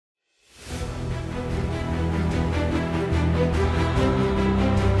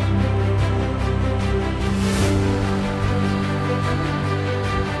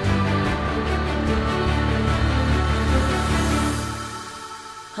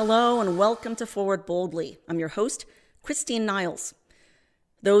Hello and welcome to Forward Boldly. I'm your host, Christine Niles.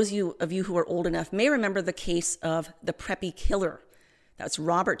 Those of you who are old enough may remember the case of the Preppy killer. That's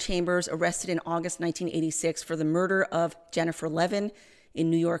Robert Chambers, arrested in August 1986 for the murder of Jennifer Levin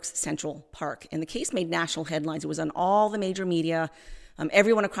in New York's Central Park. And the case made national headlines. It was on all the major media.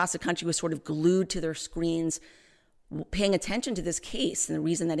 Everyone across the country was sort of glued to their screens, paying attention to this case. And the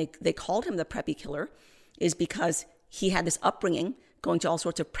reason that they called him the Preppy killer is because he had this upbringing going to all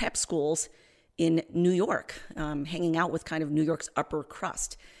sorts of prep schools in New York, hanging out with kind of New York's upper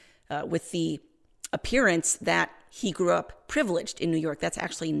crust, with the appearance that he grew up privileged in New York. That's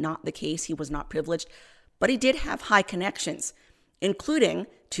actually not the case. He was not privileged, but he did have high connections, including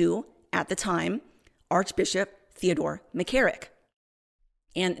to, at the time, Archbishop Theodore McCarrick.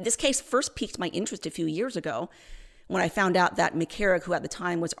 And this case first piqued my interest a few years ago when I found out that McCarrick, who at the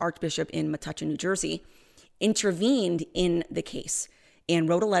time was Archbishop in Metuchen, New Jersey, intervened in the case and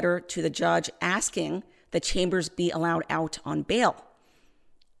wrote a letter to the judge asking that Chambers be allowed out on bail.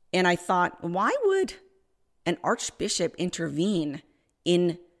 And I thought, why would an archbishop intervene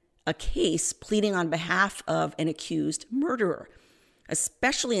in a case pleading on behalf of an accused murderer,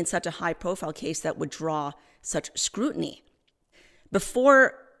 especially in such a high-profile case that would draw such scrutiny?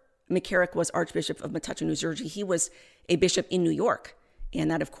 Before McCarrick was Archbishop of Metuchen, New Jersey, he was a bishop in New York. And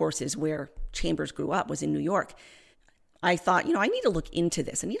that, of course, is where Chambers grew up, was in New York. I thought, I need to look into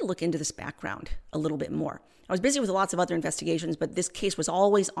this. I need to look into this background a little bit more. I was busy with lots of other investigations, but this case was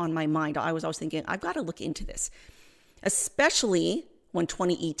always on my mind. I was always thinking, I've got to look into this, especially when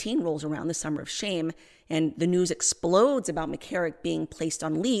 2018 rolls around, the summer of shame, and the news explodes about McCarrick being placed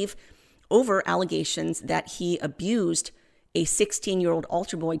on leave over allegations that he abused a 16-year-old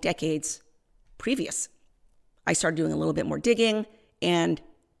altar boy decades previous. I started doing a little bit more digging and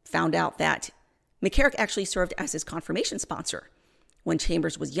found out that McCarrick actually served as his confirmation sponsor when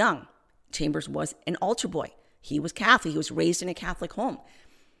Chambers was young. Chambers was an altar boy. He was Catholic. He was raised in a Catholic home.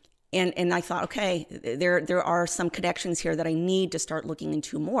 And I thought, okay, there are some connections here that I need to start looking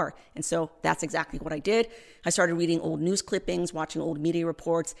into more. And so that's exactly what I did. I started reading old news clippings, watching old media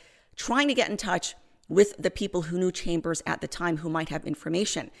reports, trying to get in touch with the people who knew Chambers at the time who might have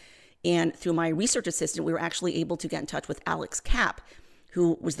information. And through my research assistant, we were actually able to get in touch with Alex Kapp,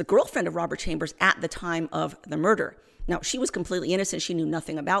 who was the girlfriend of Robert Chambers at the time of the murder. Now, she was completely innocent. She knew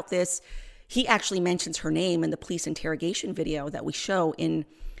nothing about this. He actually mentions her name in the police interrogation video that we show in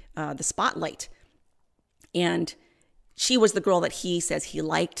the spotlight. And she was the girl that he says he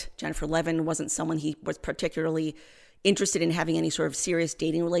liked. Jennifer Levin wasn't someone he was particularly interested in having any sort of serious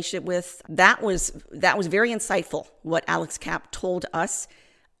dating relationship with. That was very insightful, what Alex Kapp told us.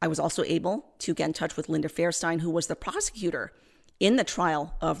 I was also able to get in touch with Linda Fairstein, who was the prosecutor in the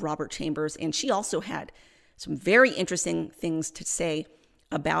trial of Robert Chambers, and she also had some very interesting things to say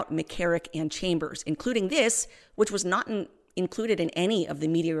about McCarrick and Chambers, including this, which was not included in any of the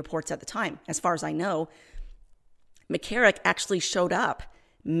media reports at the time. As far as I know, McCarrick actually showed up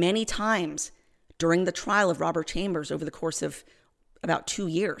many times during the trial of Robert Chambers over the course of about 2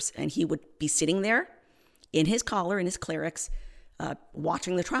 years, and he would be sitting there in his collar, in his clerics,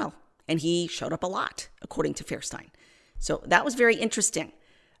 watching the trial. And he showed up a lot, according to Fairstein. So that was very interesting.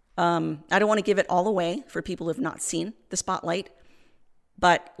 I don't want to give it all away for people who have not seen the spotlight,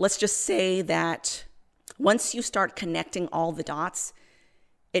 but let's just say that once you start connecting all the dots,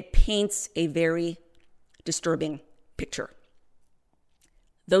 it paints a very disturbing picture.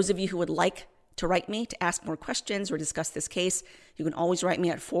 Those of you who would like to write me to ask more questions or discuss this case, you can always write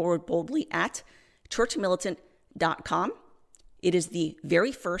me at forwardboldly@churchmilitant.com. It is the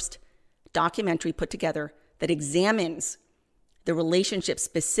very first documentary put together that examines the relationship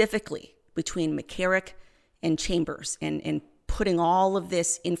specifically between McCarrick and Chambers and putting all of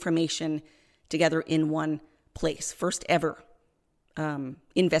this information together in one place. First ever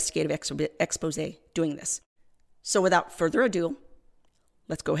investigative expose doing this. So without further ado,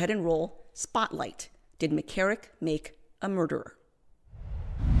 let's go ahead and roll Spotlight. Did McCarrick make a murderer?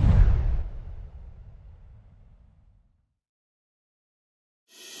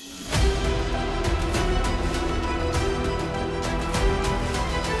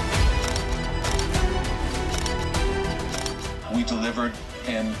 We delivered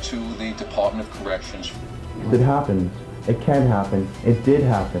him to the Department of Corrections. It happened. It can happen. It did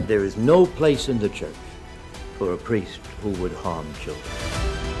happen. There is no place in the church for a priest who would harm children.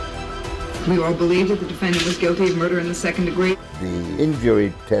 We all believe that the defendant was guilty of murder in the second degree. The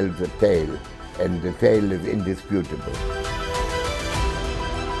injury tells a tale, and the tale is indisputable.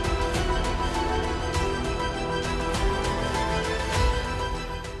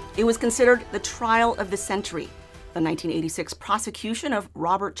 It was considered the trial of the century the 1986 prosecution of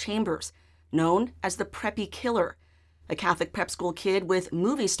Robert Chambers, known as the Preppy Killer, a Catholic prep school kid with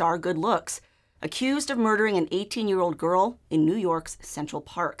movie star good looks, accused of murdering an 18-year-old girl in New York's Central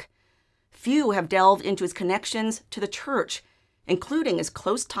Park. Few have delved into his connections to the church, including his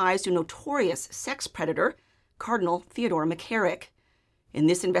close ties to notorious sex predator, Cardinal Theodore McCarrick. In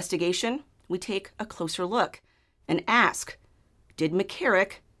this investigation, we take a closer look and ask, did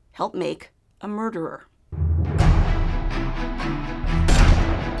McCarrick help make a murderer?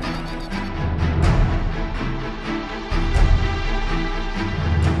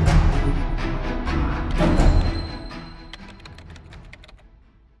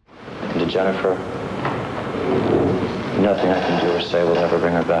 To Jennifer, nothing I can do or say will ever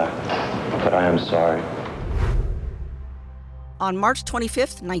bring her back, but I am sorry. On March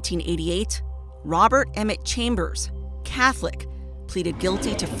 25th, 1988, Robert Emmett Chambers, Catholic, pleaded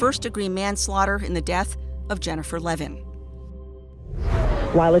guilty to first-degree manslaughter in the death of Jennifer Levin.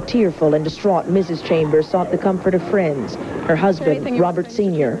 While a tearful and distraught Mrs. Chambers sought the comfort of friends, her husband, Robert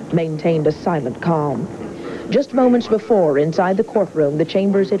Sr., maintained a silent calm. Just moments before, inside the courtroom, the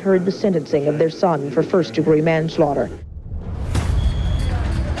Chambers had heard the sentencing of their son for first-degree manslaughter.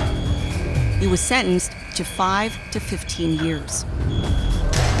 He was sentenced to 5 to 15 years.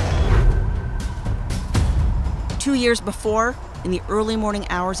 2 years before, in the early morning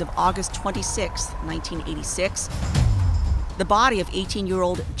hours of August 26, 1986, the body of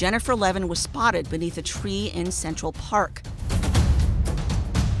 18-year-old Jennifer Levin was spotted beneath a tree in Central Park,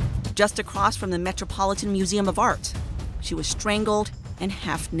 just across from the Metropolitan Museum of Art. She was strangled and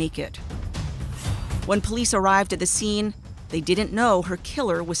half naked. When police arrived at the scene, they didn't know her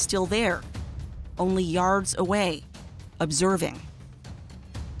killer was still there, only yards away, observing.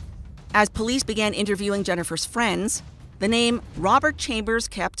 As police began interviewing Jennifer's friends, the name Robert Chambers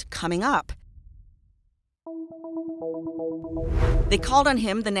kept coming up. They called on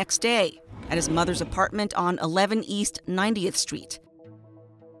him the next day at his mother's apartment on 11 East 90th Street.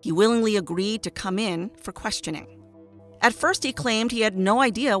 He willingly agreed to come in for questioning. At first, he claimed he had no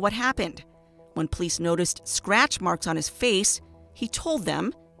idea what happened. When police noticed scratch marks on his face, he told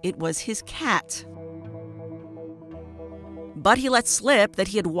them it was his cat. But he let slip that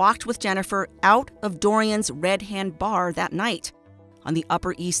he had walked with Jennifer out of Dorian's Red Hand Bar that night on the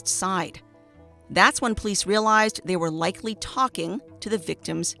Upper East Side. That's when police realized they were likely talking to the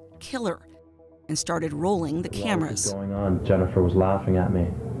victim's killer and started rolling the cameras. What was going on? Jennifer was laughing at me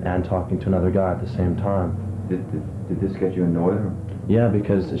and talking to another guy at the same time. Did this get you annoyed? Or? Yeah,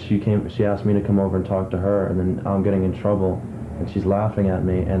 because she asked me to come over and talk to her, and then I'm getting in trouble, and she's laughing at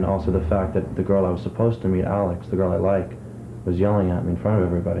me, and also the fact that the girl I was supposed to meet, Alex, the girl I like, was yelling at me in front of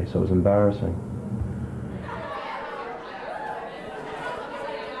everybody, so it was embarrassing.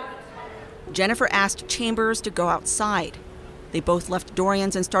 Jennifer asked Chambers to go outside. They both left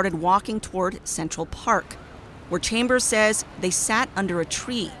Dorian's and started walking toward Central Park, where Chambers says they sat under a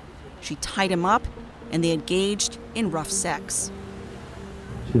tree. She tied him up, and they engaged in rough sex.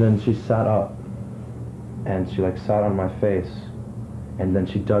 She sat up, and she sat on my face, and then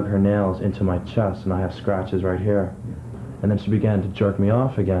she dug her nails into my chest, and I have scratches right here. And then she began to jerk me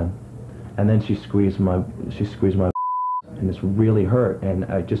off again, and then she squeezed my and this really hurt, and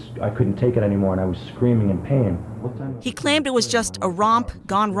I couldn't take it anymore, and I was screaming in pain. He claimed it was just a romp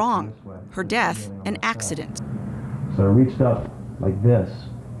gone wrong, her death an accident. So I reached up like this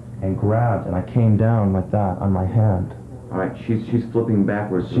and grabbed, and I came down like that on my hand. All right, she's flipping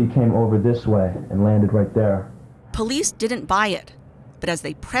backwards. She came over this way and landed right there. Police didn't buy it, but as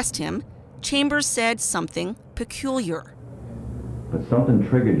they pressed him, Chambers said something peculiar. But something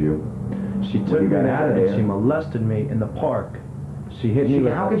triggered you. She took me there and she molested me in the park. She hit me.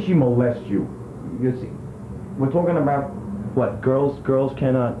 How could she molest you? You see, we're talking about what? Girls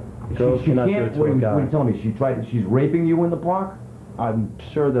cannot. Girls cannot do it to a guy. What are you telling me? She's raping you in the park? I'm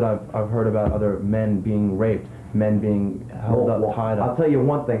sure that I've heard about other men being raped, men being held up, tied up. I'll tell you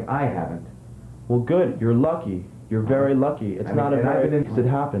one thing, I haven't. Well, good. You're lucky. You're very lucky. It's not a very... It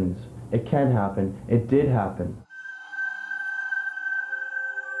happens. It can happen. It did happen.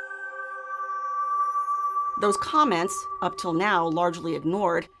 Those comments, up till now largely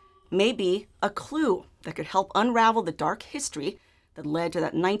ignored, may be a clue that could help unravel the dark history that led to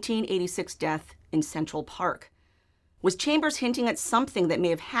that 1986 death in Central Park. Was Chambers hinting at something that may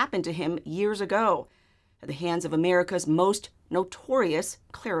have happened to him years ago at the hands of America's most notorious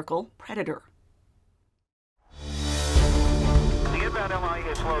clerical predator? The inbound LI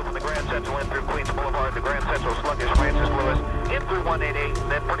is slow from the Grand Central in through Queens Boulevard, the Grand Central sluggish Francis Lewis, in through 188,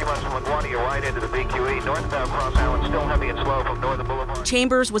 then pretty much from LaGuardia, you're right into the BQE. Northbound Cross Island, still heavy and slow from Northern Boulevard.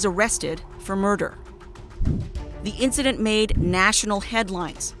 Chambers was arrested for murder. The incident made national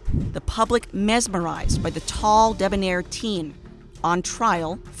headlines, the public mesmerized by the tall, debonair teen on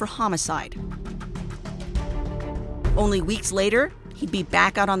trial for homicide. Only weeks later, he'd be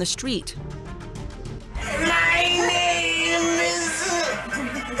back out on the street. My name is...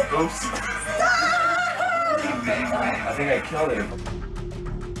 Oops. I think I killed him.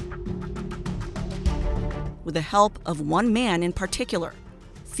 With the help of one man in particular,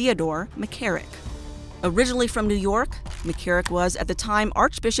 Theodore McCarrick. Originally from New York, McCarrick was at the time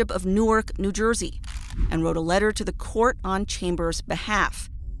Archbishop of Newark, New Jersey, and wrote a letter to the court on Chambers' behalf.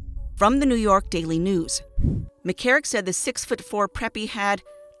 From the New York Daily News, McCarrick said the 6'4" Preppy had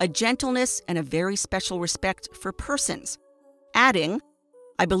a gentleness and a very special respect for persons, adding,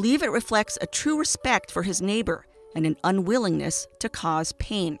 "I believe it reflects a true respect for his neighbor and an unwillingness to cause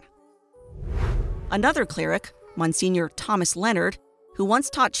pain." Another cleric, Monsignor Thomas Leonard, who once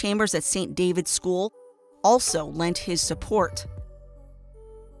taught Chambers at St. David's School, also lent his support.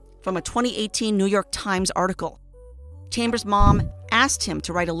 From a 2018 New York Times article, Chambers' mom asked him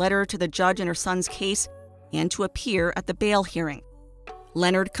to write a letter to the judge in her son's case and to appear at the bail hearing.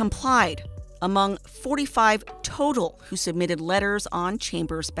 Leonard complied, among 45 total who submitted letters on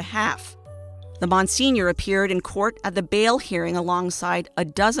Chambers' behalf. The Monsignor appeared in court at the bail hearing alongside a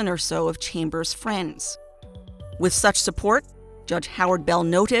dozen or so of Chambers' friends. With such support, Judge Howard Bell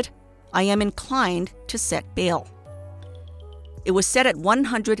noted, "I am inclined to set bail." It was set at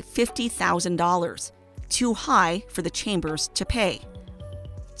 $150,000, too high for the Chambers to pay.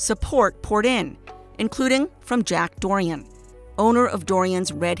 Support poured in, including from Jack Dorian, owner of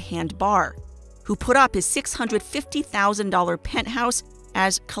Dorian's Red Hand Bar, who put up his $650,000 penthouse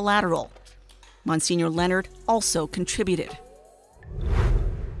as collateral. Monsignor Leonard also contributed.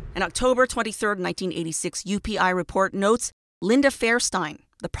 An October 23, 1986 UPI report notes Linda Fairstein,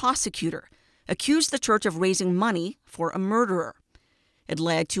 the prosecutor, accused the church of raising money for a murderer. It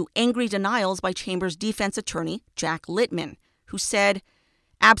led to angry denials by Chambers' defense attorney, Jack Littman, who said,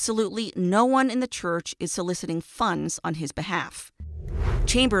 "Absolutely no one in the church is soliciting funds on his behalf."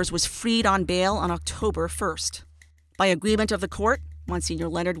 Chambers was freed on bail on October 1st. By agreement of the court, Monsignor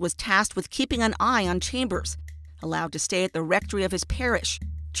Leonard was tasked with keeping an eye on Chambers, allowed to stay at the rectory of his parish,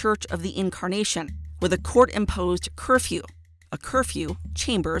 Church of the Incarnation, with a court-imposed curfew, a curfew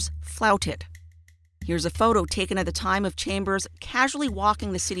Chambers flouted. Here's a photo taken at the time of Chambers casually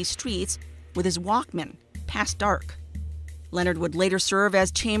walking the city streets with his Walkman past dark. Leonard would later serve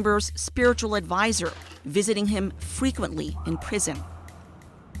as Chambers' spiritual advisor, visiting him frequently in prison.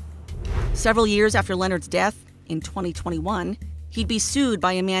 Several years after Leonard's death, in 2021, he'd be sued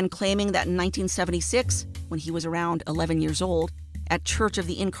by a man claiming that in 1976, when he was around 11 years old, at Church of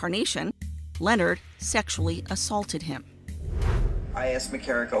the Incarnation, Leonard sexually assaulted him. I asked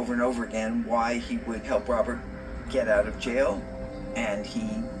McCarrick over and over again why he would help Robert get out of jail, and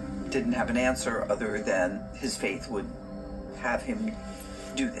he didn't have an answer other than his faith would have him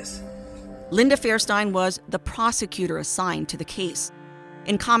do this. Linda Fairstein was the prosecutor assigned to the case.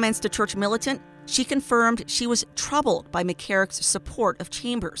 In comments to Church Militant, she confirmed she was troubled by McCarrick's support of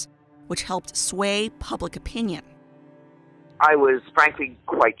Chambers, which helped sway public opinion. I was frankly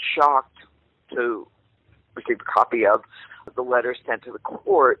quite shocked to receive a copy of the letter sent to the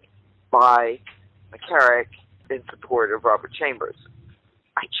court by McCarrick in support of Robert Chambers.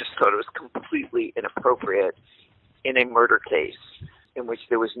 I just thought it was completely inappropriate in a murder case in which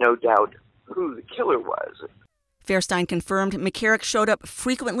there was no doubt who the killer was. Fairstein confirmed McCarrick showed up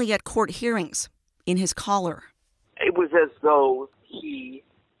frequently at court hearings in his collar. It was as though he,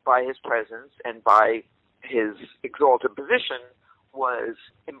 by his presence and by his exalted position, was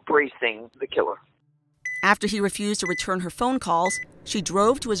embracing the killer. After he refused to return her phone calls, she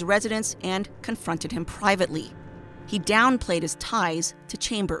drove to his residence and confronted him privately. He downplayed his ties to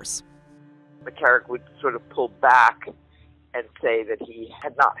Chambers. McCarrick would sort of pull back and say that he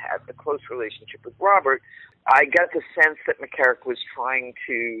had not had a close relationship with Robert. I got the sense that McCarrick was trying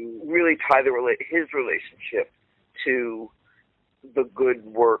to really tie his relationship to the good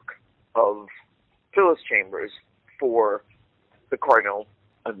work of Phyllis Chambers for the Cardinal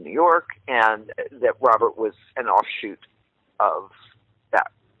of New York, and that Robert was an offshoot of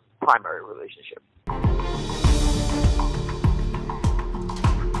that primary relationship.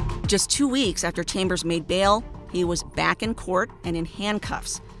 Just 2 weeks after Chambers made bail, he was back in court and in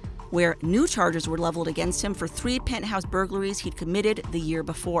handcuffs, where new charges were leveled against him for 3 penthouse burglaries he'd committed the year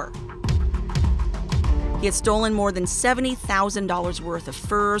before. He had stolen more than $70,000 worth of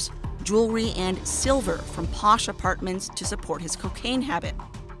furs, jewelry, and silver from posh apartments to support his cocaine habit,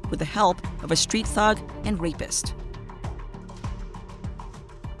 with the help of a street thug and rapist.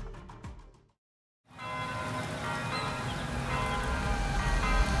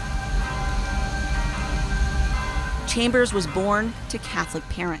 Chambers was born to Catholic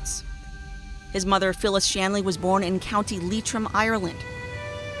parents. His mother, Phyllis Shanley, was born in County Leitrim, Ireland.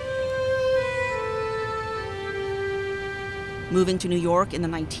 Moving to New York in the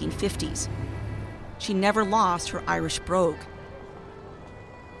 1950s. She never lost her Irish brogue.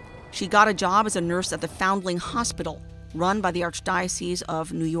 She got a job as a nurse at the Foundling Hospital, run by the Archdiocese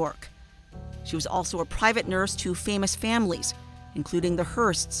of New York. She was also a private nurse to famous families, including the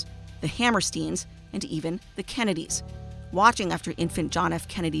Hearsts, the Hammersteins, and even the Kennedys, watching after infant John F.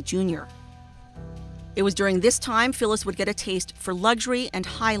 Kennedy Jr. It was during this time Phyllis would get a taste for luxury and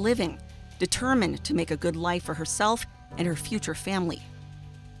high living, determined to make a good life for herself and her future family.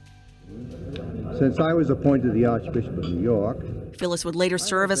 Since I was appointed the Archbishop of New York, Phyllis would later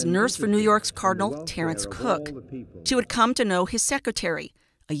serve as nurse for New York's Cardinal Terence Cook. She would come to know his secretary,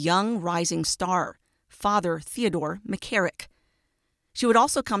 a young rising star, Father Theodore McCarrick. She would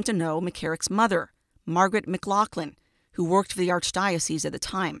also come to know McCarrick's mother, Margaret McLaughlin, who worked for the Archdiocese at the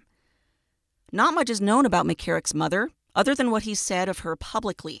time. Not much is known about McCarrick's mother, other than what he said of her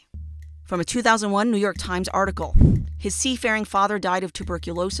publicly. From a 2001 New York Times article, his seafaring father died of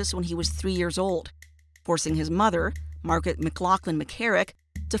tuberculosis when he was 3 years old, forcing his mother, Margaret McLaughlin McCarrick,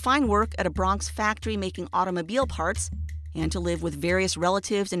 to find work at a Bronx factory making automobile parts and to live with various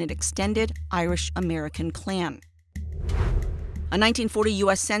relatives in an extended Irish-American clan. A 1940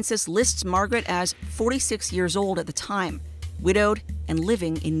 U.S. Census lists Margaret as 46 years old at the time, widowed and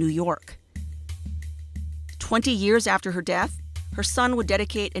living in New York. 20 years after her death, her son would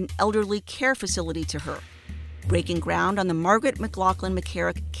dedicate an elderly care facility to her, breaking ground on the Margaret McLaughlin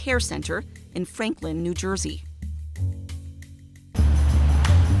McCarrick Care Center in Franklin, New Jersey.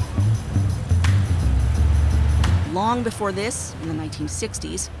 Long before this, in the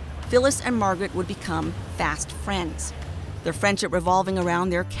 1960s, Phyllis and Margaret would become fast friends, their friendship revolving around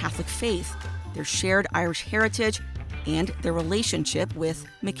their Catholic faith, their shared Irish heritage, and their relationship with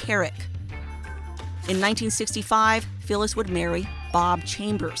McCarrick. In 1965, Phyllis would marry Bob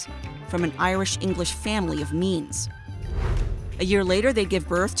Chambers from an Irish-English family of means. A year later, they'd give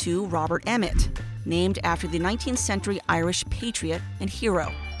birth to Robert Emmet, named after the 19th century Irish patriot and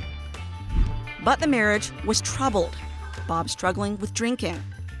hero. But the marriage was troubled, Bob struggling with drinking.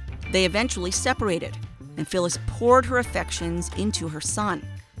 They eventually separated, and Phyllis poured her affections into her son,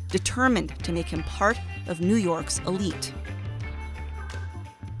 determined to make him part of New York's elite.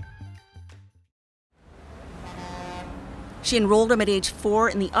 She enrolled him at age 4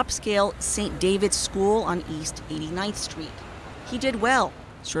 in the upscale St. David's School on East 89th Street. He did well,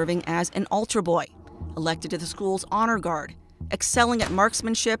 serving as an altar boy, elected to the school's honor guard, excelling at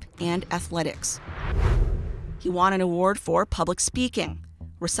marksmanship and athletics. He won an award for public speaking,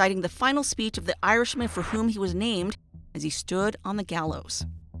 reciting the final speech of the Irishman for whom he was named as he stood on the gallows.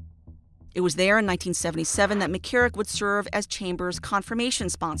 It was there in 1977 that McCarrick would serve as Chambers' confirmation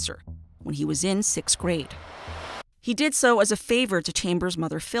sponsor when he was in 6th grade. He did so as a favor to Chambers'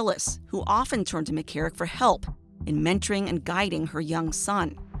 mother Phyllis, who often turned to McCarrick for help in mentoring and guiding her young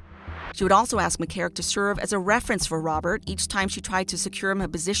son. She would also ask McCarrick to serve as a reference for Robert each time she tried to secure him a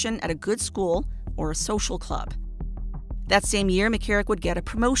position at a good school or a social club. That same year, McCarrick would get a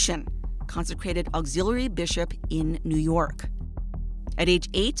promotion, consecrated auxiliary bishop in New York. At age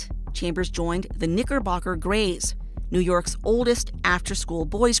 8, Chambers joined the Knickerbocker Grays, New York's oldest after-school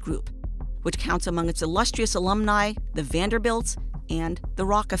boys group, which counts among its illustrious alumni the Vanderbilts and the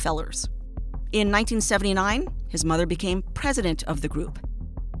Rockefellers. In 1979, his mother became president of the group.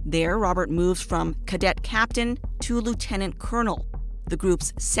 There, Robert moves from cadet captain to lieutenant colonel, the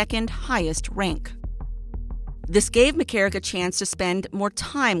group's second highest rank. This gave McCarrick a chance to spend more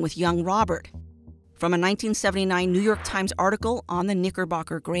time with young Robert. From a 1979 New York Times article on the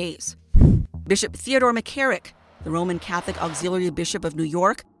Knickerbocker Grays, Bishop Theodore McCarrick, the Roman Catholic Auxiliary Bishop of New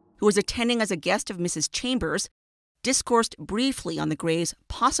York, who was attending as a guest of Mrs. Chambers, discoursed briefly on the Grays'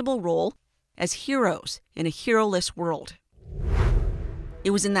 possible role as heroes in a hero-less world.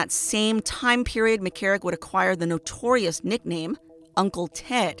 It was in that same time period McCarrick would acquire the notorious nickname Uncle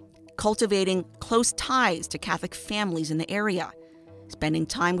Ted, cultivating close ties to Catholic families in the area, spending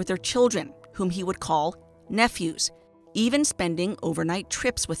time with their children, whom he would call nephews, even spending overnight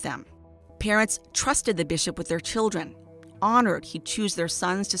trips with them. Parents trusted the bishop with their children, honored he'd choose their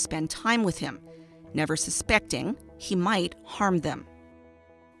sons to spend time with him, never suspecting he might harm them.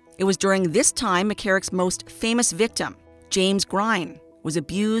 It was during this time McCarrick's most famous victim, James Grine, was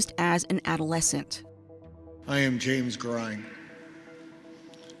abused as an adolescent. I am James Grine,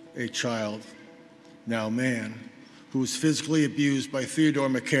 a child, now man, who was physically abused by Theodore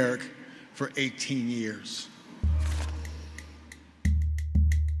McCarrick for 18 years.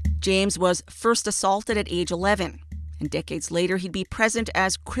 James was first assaulted at age 11, And decades later, he'd be present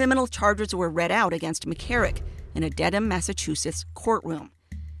as criminal charges were read out against McCarrick in a Dedham, Massachusetts courtroom.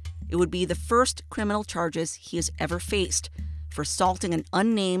 It would be the first criminal charges he has ever faced for assaulting an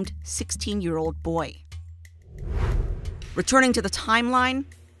unnamed 16-year-old boy. Returning to the timeline,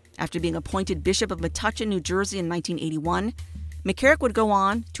 after being appointed Bishop of Metuchen, New Jersey in 1981, McCarrick would go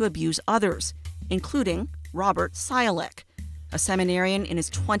on to abuse others, including Robert Siolek, a seminarian in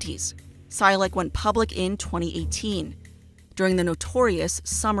his 20s. Siolek went public in 2018, during the notorious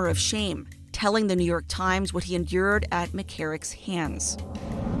Summer of Shame, telling the New York Times what he endured at McCarrick's hands.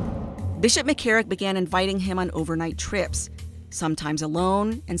 Bishop McCarrick began inviting him on overnight trips, sometimes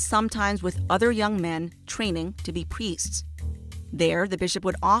alone and sometimes with other young men training to be priests. There, the bishop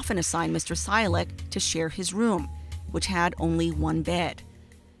would often assign Mr. Siolek to share his room, which had only one bed.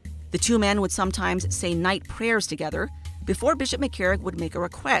 The two men would sometimes say night prayers together before Bishop McCarrick would make a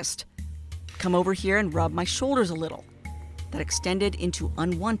request. "Come over here and rub my shoulders a little." That extended into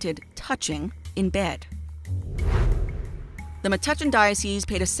unwanted touching in bed. The Metuchen Diocese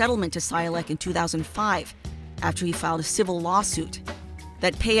paid a settlement to Siolek in 2005 after he filed a civil lawsuit.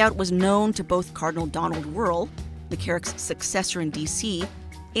 That payout was known to both Cardinal Donald Wuerl, McCarrick's successor in D.C.,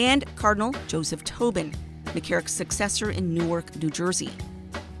 and Cardinal Joseph Tobin, McCarrick's successor in Newark, New Jersey,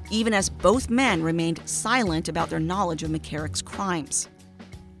 even as both men remained silent about their knowledge of McCarrick's crimes.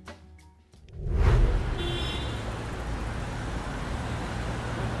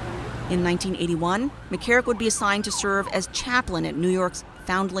 In 1981, McCarrick would be assigned to serve as chaplain at New York's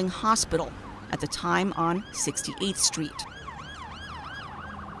Foundling Hospital, at the time on 68th Street.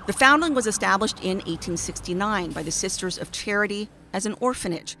 The Foundling was established in 1869 by the Sisters of Charity as an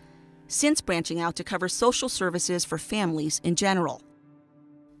orphanage, since branching out to cover social services for families in general.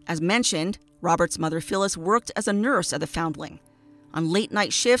 As mentioned, Robert's mother Phyllis worked as a nurse at the Foundling. On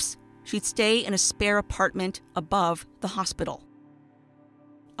late-night shifts, she'd stay in a spare apartment above the hospital.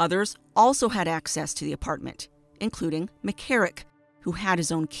 Others also had access to the apartment, including McCarrick, who had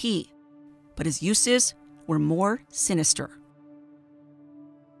his own key, but his uses were more sinister.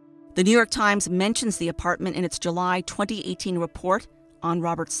 The New York Times mentions the apartment in its July 2018 report on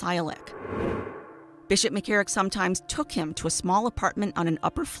Robert Siolek. Bishop McCarrick sometimes took him to a small apartment on an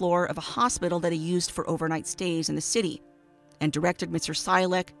upper floor of a hospital that he used for overnight stays in the city, and directed Mr.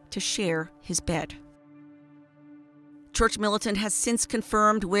 Siolek to share his bed. Church Militant has since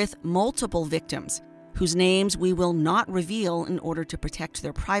confirmed with multiple victims, whose names we will not reveal in order to protect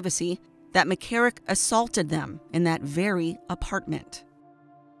their privacy, that McCarrick assaulted them in that very apartment.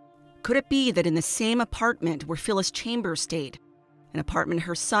 Could it be that in the same apartment where Phyllis Chambers stayed, an apartment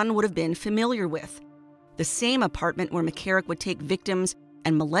her son would have been familiar with, the same apartment where McCarrick would take victims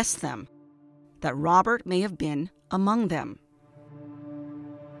and molest them, that Robert may have been among them?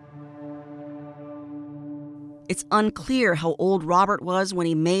 It's unclear how old Robert was when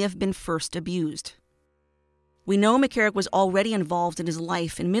he may have been first abused. We know McCarrick was already involved in his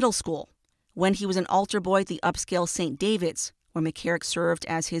life in middle school, when he was an altar boy at the upscale St. David's, where McCarrick served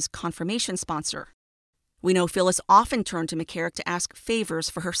as his confirmation sponsor. We know Phyllis often turned to McCarrick to ask favors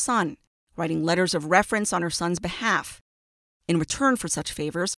for her son, writing letters of reference on her son's behalf. In return for such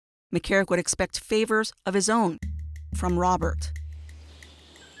favors, McCarrick would expect favors of his own from Robert.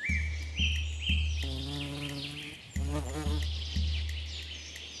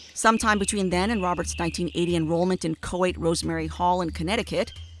 Sometime between then and Robert's 1980 enrollment in co-ed Rosemary Hall in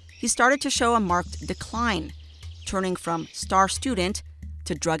Connecticut, he started to show a marked decline, turning from star student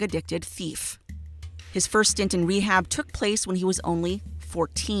to drug-addicted thief. His first stint in rehab took place when he was only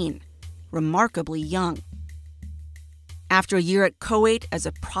 14, remarkably young. After a year at co-ed as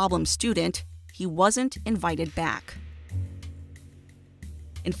a problem student, he wasn't invited back.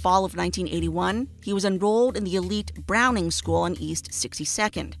 In fall of 1981, he was enrolled in the elite Browning School on East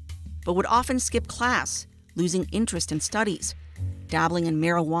 62nd, but would often skip class, losing interest in studies, dabbling in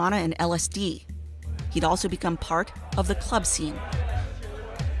marijuana and LSD. He'd also become part of the club scene.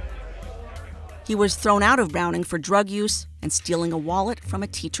 He was thrown out of Browning for drug use and stealing a wallet from a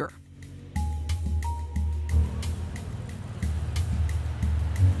teacher.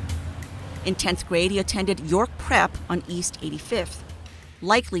 In 10th grade, he attended York Prep on East 85th,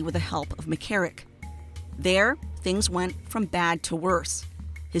 likely with the help of McCarrick. There, things went from bad to worse,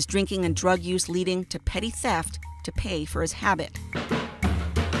 his drinking and drug use leading to petty theft to pay for his habit.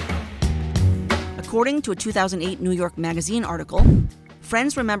 According to a 2008 New York Magazine article,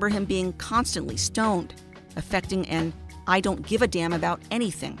 friends remember him being constantly stoned, affecting an "I don't give a damn about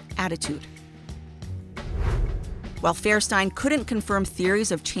anything" attitude. While Fairstein couldn't confirm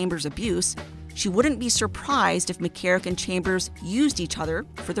theories of Chambers' abuse, she wouldn't be surprised if McCarrick and Chambers used each other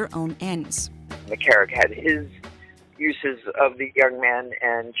for their own ends. McCarrick had his, uses of the young man,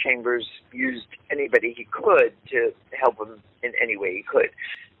 and Chambers used anybody he could to help him in any way he could.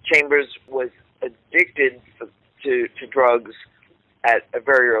 Chambers was addicted to drugs at a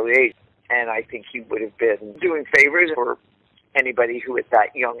very early age, and I think he would have been doing favors for anybody who at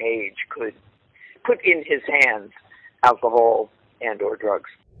that young age could put in his hands alcohol and or drugs.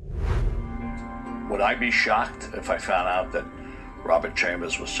 Would I be shocked if I found out that Robert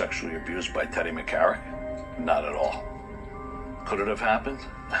Chambers was sexually abused by Teddy McCarrick? Not at all. Could it have happened?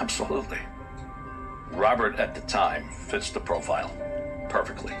 Absolutely. Robert at the time fits the profile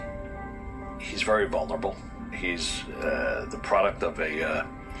perfectly. He's very vulnerable. He's the product of a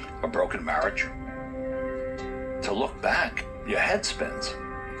broken marriage. To look back, your head spins.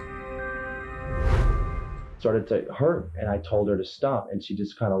 Started to hurt, and I told her to stop, and she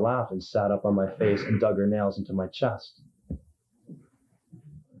just kind of laughed and sat up on my face and dug her nails into my chest.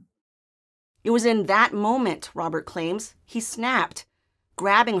 It was in that moment, Robert claims, he snapped,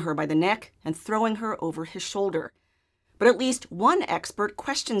 grabbing her by the neck and throwing her over his shoulder. But at least one expert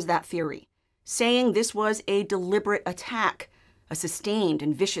questions that theory, saying this was a deliberate attack, a sustained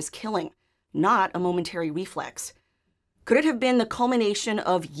and vicious killing, not a momentary reflex. Could it have been the culmination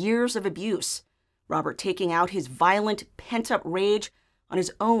of years of abuse, Robert taking out his violent, pent-up rage on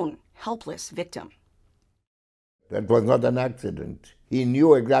his own helpless victim? That was not an accident. He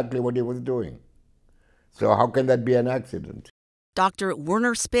knew exactly what he was doing. So how can that be an accident? Dr.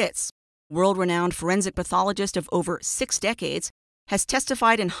 Werner Spitz, world-renowned forensic pathologist of over 6 decades, has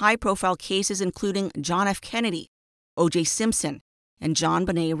testified in high-profile cases including John F. Kennedy, O.J. Simpson, and John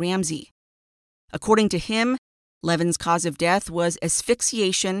Benet Ramsey. According to him, Levin's cause of death was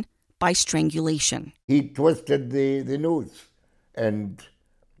asphyxiation by strangulation. He twisted the noose, and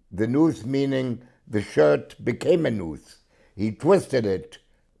the noose meaning the shirt became a noose. He twisted it,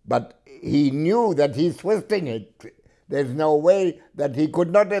 but he knew that he's twisting it. There's no way that he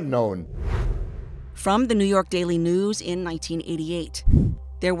could not have known. From the New York Daily News in 1988,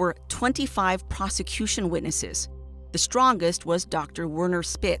 there were 25 prosecution witnesses. The strongest was Dr. Werner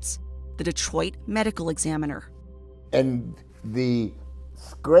Spitz, the Detroit medical examiner. And the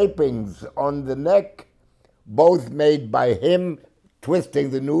scrapings on the neck, both made by him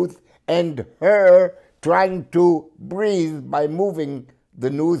twisting the noose and her trying to breathe by moving the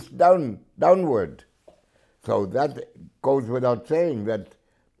noose downward. So that goes without saying that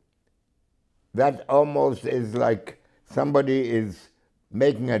almost is like somebody is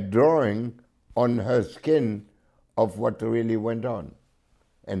making a drawing on her skin of what really went on.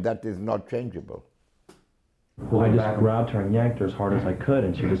 And that is not changeable. Well, I just grabbed her and yanked her as hard as I could,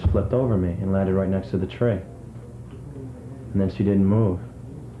 and she just flipped over me and landed right next to the tree. And then she didn't move.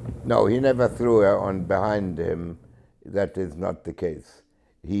 No, he never threw her on behind him. That is not the case.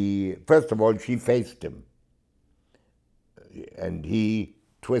 First of all, she faced him, and he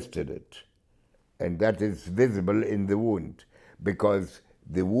twisted it. And that is visible in the wound, because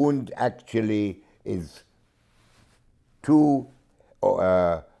the wound actually is 2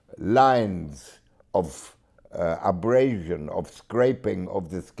 lines of abrasion, of scraping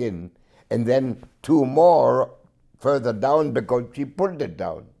of the skin, and then 2 more further down because she pulled it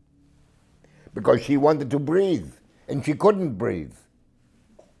down. Because she wanted to breathe, and she couldn't breathe.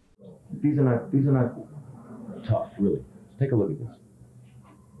 These are not tough, really. Just take a look at this.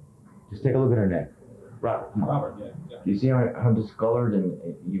 Just take a look at her neck. Robert, come on. Robert, yeah. Do you see how discolored and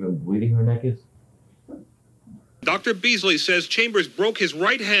even bleeding her neck is? Dr. Beasley says Chambers broke his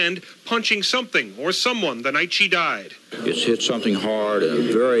right hand punching something or someone the night she died. It's hit something hard at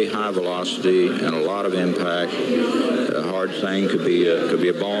a very high velocity and a lot of impact. A hard thing could be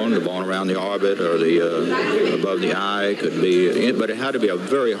a bone, the bone around the orbit or the above the eye could be, but it had to be a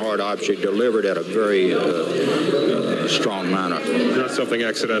very hard object delivered at a very strong manner. Not something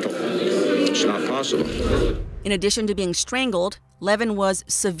accidental. It's not possible. In addition to being strangled, Levin was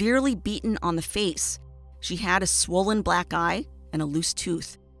severely beaten on the face. She had a swollen black eye and a loose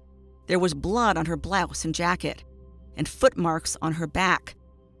tooth. There was blood on her blouse and jacket, and foot marks on her back,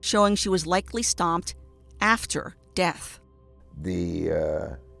 showing she was likely stomped after death.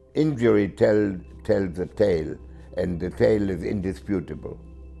 The injury tells a tale, and the tale is indisputable.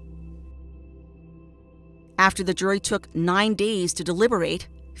 After the jury took 9 days to deliberate,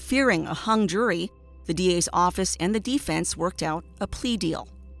 fearing a hung jury, the DA's office and the defense worked out a plea deal.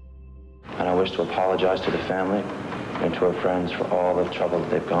 And I wish to apologize to the family and to her friends for all the trouble that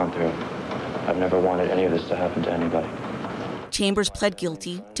they've gone through. I've never wanted any of this to happen to anybody. Chambers pled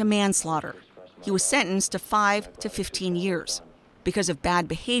guilty to manslaughter. He was sentenced to 5 to 15 years. Because of bad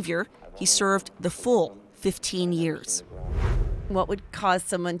behavior, he served the full 15 years. What would cause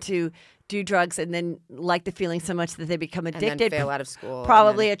someone to do drugs and then like the feeling so much that they become addicted? And then fail out of school.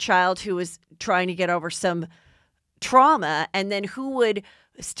 Probably a child who was trying to get over some trauma, and then who would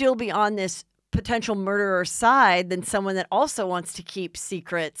still be on this potential murderer side than someone that also wants to keep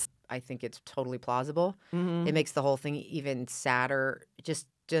secrets. I think it's totally plausible. It makes the whole thing even sadder. Just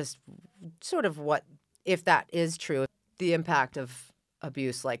sort of what, if that is true, the impact of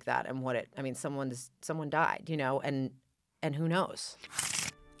abuse like that and what it, I mean, someone died, you know, and who knows?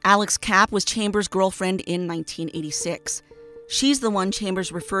 Alex Kapp was Chambers' girlfriend in 1986. She's the one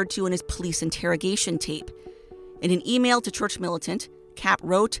Chambers referred to in his police interrogation tape. In an email to Church Militant, Kapp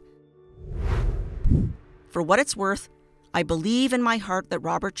wrote, "For what it's worth, I believe in my heart that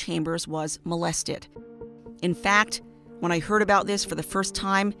Robert Chambers was molested. In fact, when I heard about this for the first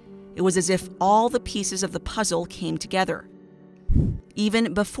time, it was as if all the pieces of the puzzle came together.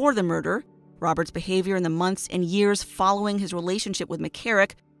 Even before the murder, Robert's behavior in the months and years following his relationship with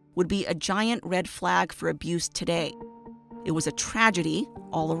McCarrick would be a giant red flag for abuse today. It was a tragedy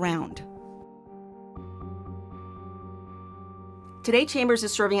all around." Today, Chambers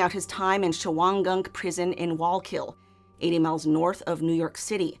is serving out his time in Shawangunk Prison in Wallkill, 80 miles north of New York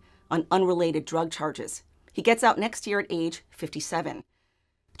City, on unrelated drug charges. He gets out next year at age 57.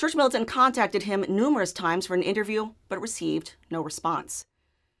 Church Militant contacted him numerous times for an interview, but received no response.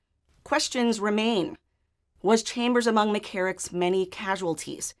 Questions remain. Was Chambers among McCarrick's many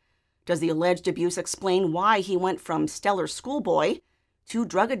casualties? Does the alleged abuse explain why he went from stellar schoolboy to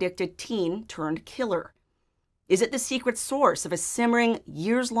drug-addicted teen turned killer? Is it the secret source of a simmering,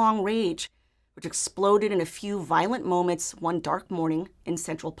 years-long rage which exploded in a few violent moments one dark morning in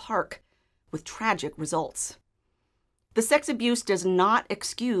Central Park, with tragic results? The sex abuse does not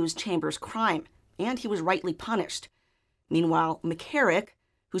excuse Chambers' crime, and he was rightly punished. Meanwhile, McCarrick,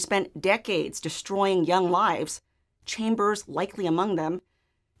 who spent decades destroying young lives, Chambers likely among them,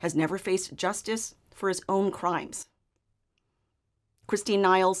 has never faced justice for his own crimes. Christine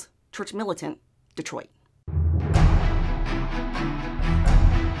Niles, Church Militant, Detroit.